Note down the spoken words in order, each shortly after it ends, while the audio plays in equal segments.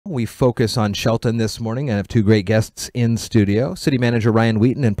We focus on Shelton this morning. I have two great guests in studio. City Manager Ryan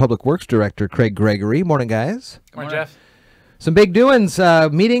Wheaton and Public Works Director Craig Gregory. Morning, guys. Good morning, Jeff. Some big doings,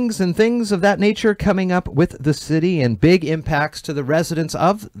 meetings and things of that nature coming up with the city and big impacts to the residents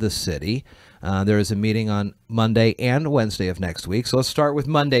of the city. There is a meeting on Monday and Wednesday of next week. So let's start with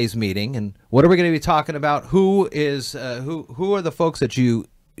Monday's meeting. And what are we going to be talking about? Who are the folks that you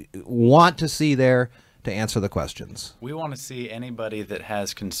want to see there to answer the questions? We want to see anybody that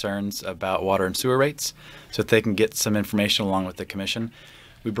has concerns about water and sewer rates so that they can get some information along with the commission.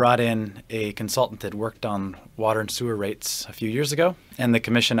 We brought in a consultant that worked on water and sewer rates a few years ago, and the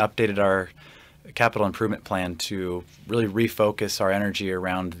commission updated our capital improvement plan to really refocus our energy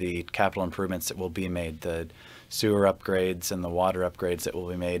around the capital improvements that will be made, the sewer upgrades and the water upgrades that will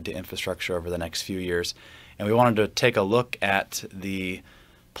be made to infrastructure over the next few years. And we wanted to take a look at the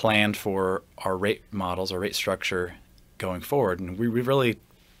plan for our rate models, our rate structure going forward. And we really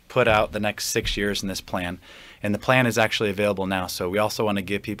put out the next 6 years in this plan. And the plan is actually available now. So we also want to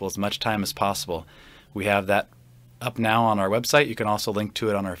give people as much time as possible. We have that up now on our website. You can also link to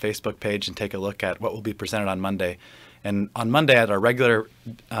it on our Facebook page and take a look at what will be presented on Monday. And on Monday at our regular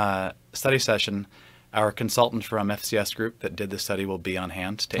study session, our consultant from FCS Group that did the study will be on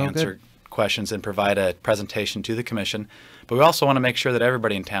hand to answer questions and provide a presentation to the commission. But we also want to make sure that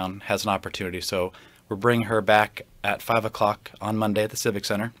everybody in town has an opportunity. So we're bringing her back at 5 o'clock on Monday at the Civic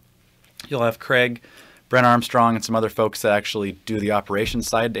Center. You'll have Craig, Brent Armstrong, and some other folks that actually do the operations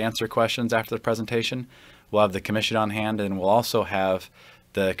side to answer questions after the presentation. We'll have the commission on hand, and we'll also have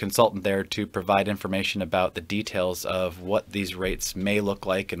the consultant there to provide information about the details of what these rates may look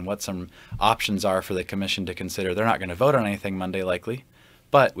like and what some options are for the commission to consider. They're not going to vote on anything Monday likely,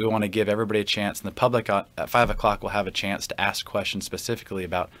 but we want to give everybody a chance, and the public at 5 o'clock will have a chance to ask questions specifically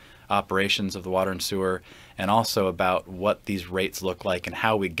about operations of the water and sewer, and also about what these rates look like and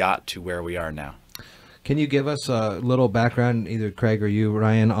how we got to where we are now. Can you give us a little background, either Craig or you,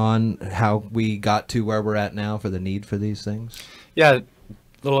 Ryan, on how we got to where we're at now for the need for these things? Yeah, a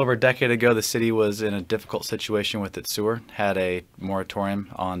little over a decade ago, the city was in a difficult situation with its sewer, had a moratorium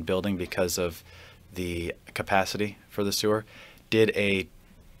on building because of the capacity for the sewer, did a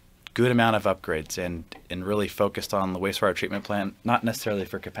good amount of upgrades and really focused on the wastewater treatment plant, not necessarily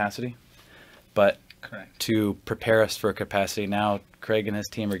for capacity, but to prepare us for capacity. Now, Craig and his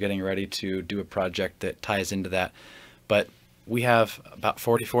team are getting ready to do a project that ties into that. But we have about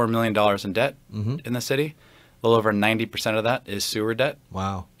 $44 million in debt in the city. A little over 90% of that is sewer debt.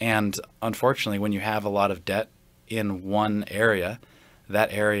 Wow. And unfortunately, when you have a lot of debt in one area,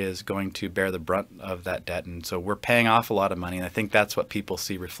 that area is going to bear the brunt of that debt. And so we're paying off a lot of money. And I think that's what people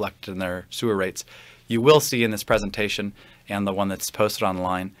see reflected in their sewer rates. You will see in this presentation and the one that's posted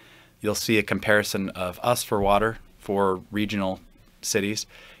online, you'll see a comparison of us for water for regional cities.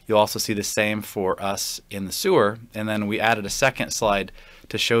 You'll also see the same for us in the sewer. And then we added a second slide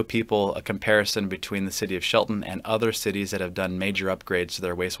to show people a comparison between the city of Shelton and other cities that have done major upgrades to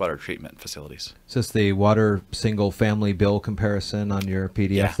their wastewater treatment facilities. Is this the water single family bill comparison on your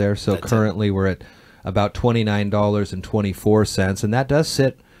PDF there? So currently we're at about $29.24, and that does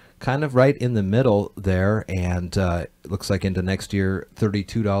sit kind of right in the middle there, and it looks like into next year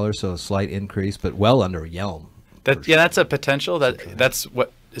 $32, so a slight increase, but well under Yelm. That's a potential. That's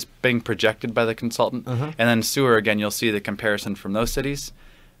what is being projected by the consultant. And then sewer, again, you'll see the comparison from those cities.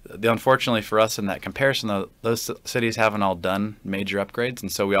 Unfortunately for us in that comparison, though, those cities haven't all done major upgrades,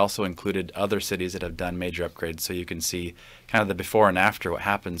 and so we also included other cities that have done major upgrades, so you can see kind of the before and after, what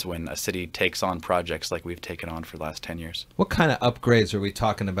happens when a city takes on projects like we've taken on for the last 10 years. What kind of upgrades are we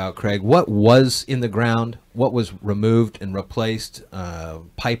talking about, Craig? What was in the ground? What was removed and replaced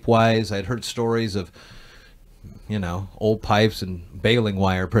pipe-wise? I'd heard stories of, you know, old pipes and baling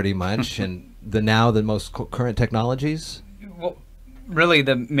wire pretty much, and the most current technologies? Well, really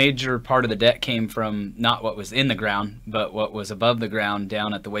the major part of the debt came from not what was in the ground, but what was above the ground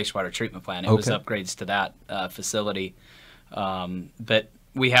down at the wastewater treatment plant. It was upgrades to that facility. But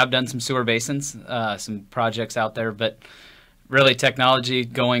we have done some sewer basins, some projects out there, but really technology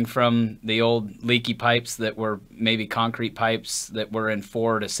going from the old leaky pipes that were maybe concrete pipes that were in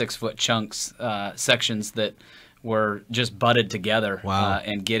 4 to 6 foot chunks, sections that were just butted together. Wow.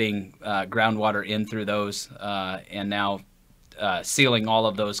 And getting groundwater in through those, and now sealing all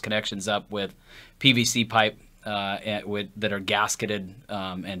of those connections up with PVC pipe that are gasketed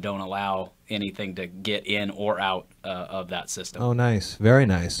and don't allow anything to get in or out of that system. Oh, nice. Very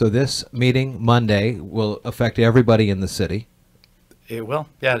nice. So this meeting Monday will affect everybody in the city. It will.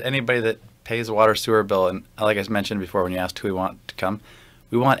 Yeah, anybody that pays a water sewer bill, and like I mentioned before when you asked who we want to come,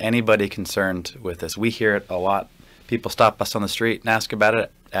 we want anybody concerned with this. We hear it a lot. People stop us on the street and ask about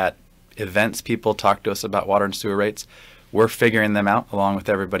it. at events people talk to us about water and sewer rates. We're figuring them out along with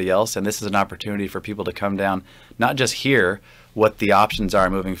everybody else, and this is an opportunity for people to come down, not just hear what the options are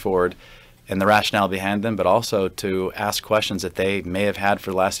moving forward and the rationale behind them, but also to ask questions that they may have had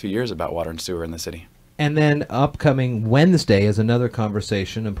for the last few years about water and sewer in the city. And then upcoming Wednesday is another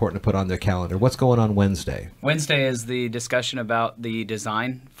conversation important to put on their calendar. What's going on Wednesday? Wednesday is the discussion about the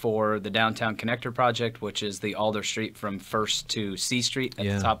design for the Downtown Connector Project, which is the Alder Street from 1st to C Street at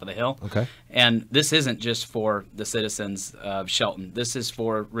the top of the hill. Okay. And this isn't just for the citizens of Shelton. This is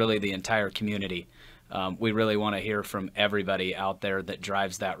for really the entire community. We really want to hear from everybody out there that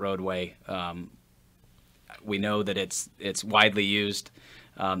drives that roadway. We know that it's widely used.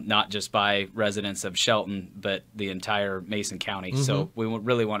 Not just by residents of Shelton, but the entire Mason County. So we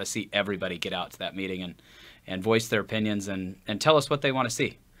really want to see everybody get out to that meeting and voice their opinions and tell us what they want to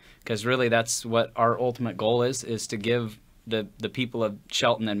see. Because really that's what our ultimate goal is to give the people of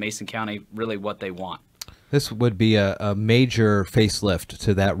Shelton and Mason County really what they want. This would be a major facelift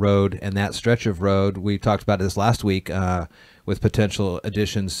to that road and that stretch of road. We talked about this last week with potential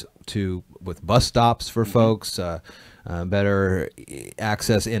additions with bus stops for folks, better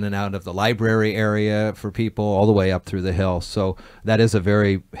access in and out of the library area for people all the way up through the hill. So that is a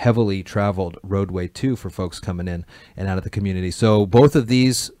very heavily traveled roadway too for folks coming in and out of the community. So both of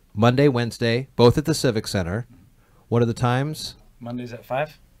these, Monday, Wednesday, both at the Civic Center. What are the times? Monday's at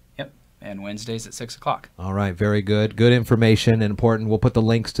 5. Yep. And Wednesdays at 6 o'clock. All right, very good. Good information and important. We'll put the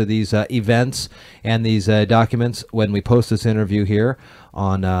links to these events and these documents when we post this interview here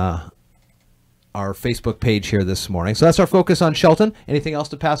on our Facebook page here this morning. So that's our focus on Shelton. Anything else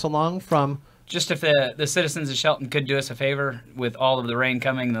to pass along from? Just if the citizens of Shelton could do us a favor with all of the rain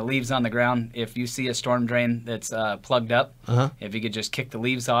coming, the leaves on the ground, if you see a storm drain that's plugged up, if you could just kick the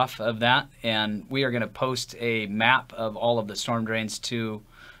leaves off of that. And we are going to post a map of all of the storm drains to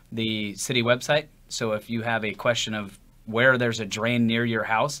the city website. So if you have a question of where there's a drain near your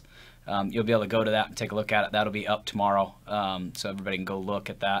house, you'll be able to go to that and take a look at it. That'll be up tomorrow, so everybody can go look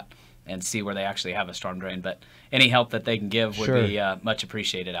at that and see where they actually have a storm drain. But any help that they can give would be much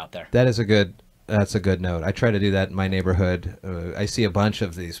appreciated out there. That's a good note. I try to do that in my neighborhood. I see a bunch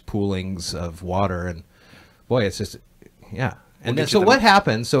of these poolings of water, and boy, it's just, yeah. And then, so what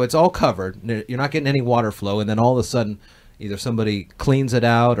happens? So it's all covered. You're not getting any water flow, and then all of a sudden, either somebody cleans it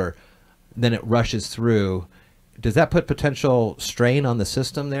out, or then it rushes through. Does that put potential strain on the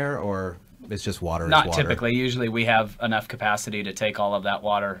system there, or it's just water? Not typically. Usually we have enough capacity to take all of that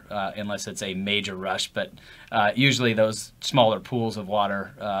water unless it's a major rush. But usually those smaller pools of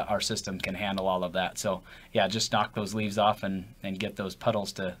water, our system can handle all of that. So, yeah, just knock those leaves off and get those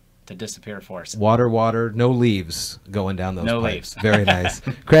puddles to disappear for us. Water, no leaves going down those pipes. No leaves. Very nice.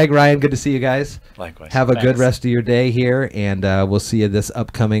 Craig, Ryan, good to see you guys. Likewise. Have a good rest of your day here, and we'll see you this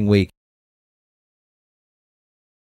upcoming week.